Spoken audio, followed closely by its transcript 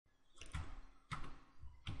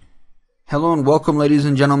Hello and welcome, ladies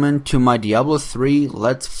and gentlemen, to my Diablo 3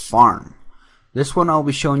 Let's Farm. This one I'll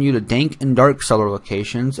be showing you the Dank and Dark Cellar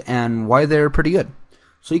locations and why they're pretty good.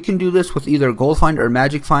 So you can do this with either Gold Find or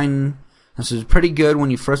Magic Find. This is pretty good when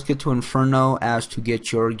you first get to Inferno as to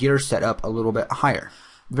get your gear set up a little bit higher.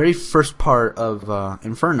 Very first part of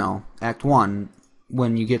Inferno, Act 1,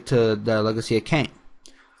 when you get to the Legacy of Cain.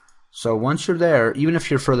 So once you're there, even if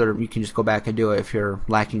you're further, you can just go back and do it if you're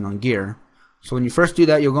lacking on gear. So when you first do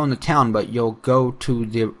that, you'll go into town, but you'll go to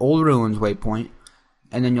the Old Ruins waypoint,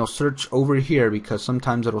 and then you'll search over here because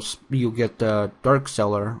sometimes you'll get the Dark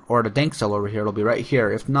Cellar or the Dank Cellar over here. It'll be right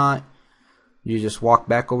here. If not, you just walk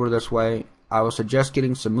back over this way. I would suggest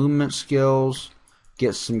getting some movement skills,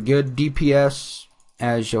 get some good DPS,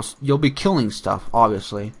 as you'll be killing stuff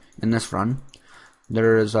obviously in this run.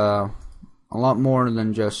 There is a lot more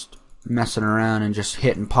than just messing around and just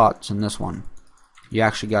hitting pots in this one. You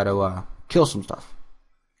actually got to kill some stuff.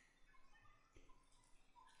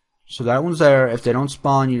 So that one's there. If they don't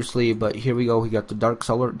spawn, you just leave. But here we go. We got the Dark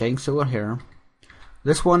Cellar, Dank Cellar here.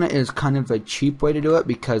 This one is kind of a cheap way to do it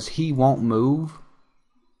because he won't move,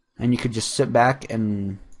 and you could just sit back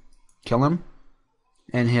and kill him,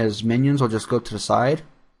 and his minions will just go to the side.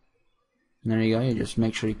 And there you go. You just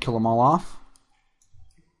make sure you kill them all off,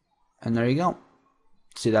 and there you go.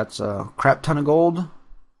 See, that's a crap ton of gold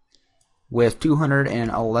with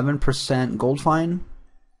 211% gold find,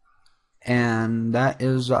 and that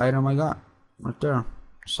is the item I got right there.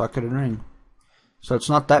 Socket and ring. So it's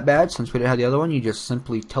not that bad since we didn't have the other one. You just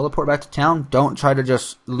simply teleport back to town. Don't try to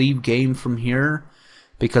just leave game from here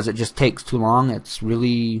because it just takes too long. It's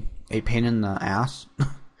really a pain in the ass.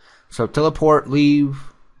 So teleport, leave,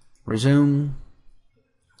 resume.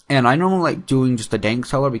 And I normally like doing just the Dank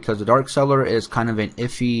Cellar because the Dark Cellar is kind of an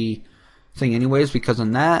iffy thing anyways, because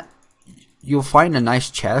in that you'll find a nice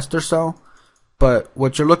chest or so, but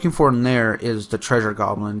what you're looking for in there is the treasure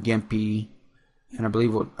goblin, Gimpy, and I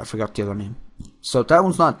believe I forgot the other name. So if that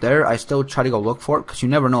one's not there, I still try to go look for it because you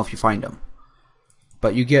never know if you find them.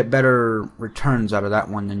 But you get better returns out of that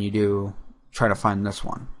one than you do try to find this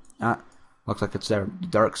one. Looks like it's there, the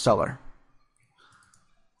Dark Cellar.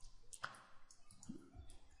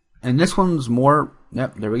 And this one's more,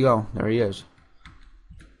 yep, there we go, there he is.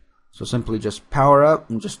 So simply just power up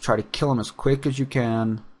and just try to kill him as quick as you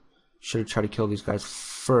can. Should try to kill these guys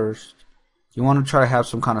first. You want to try to have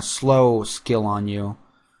some kind of slow skill on you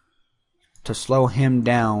to slow him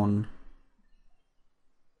down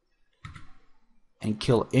and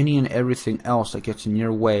kill any and everything else that gets in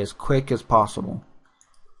your way as quick as possible.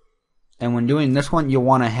 And when doing this one, you'll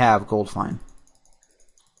want to have gold find.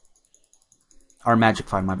 Or magic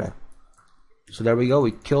find, my bad. So there we go,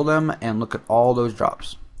 we killed him, and look at all those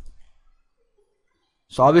drops.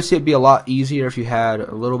 So obviously it'd be a lot easier if you had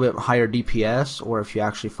a little bit higher DPS, or if you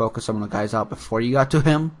actually focus some of the guys out before you got to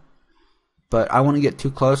him. But I wouldn't get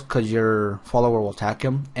too close because your follower will attack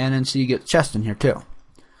him, and then so you get chest in here too.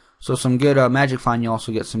 So some good magic find, you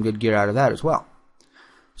also get some good gear out of that as well.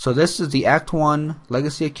 So this is the Act 1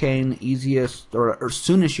 Legacy of Cain, easiest or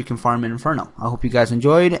soonest you can farm in Inferno. I hope you guys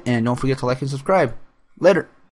enjoyed, and don't forget to like and subscribe. Later.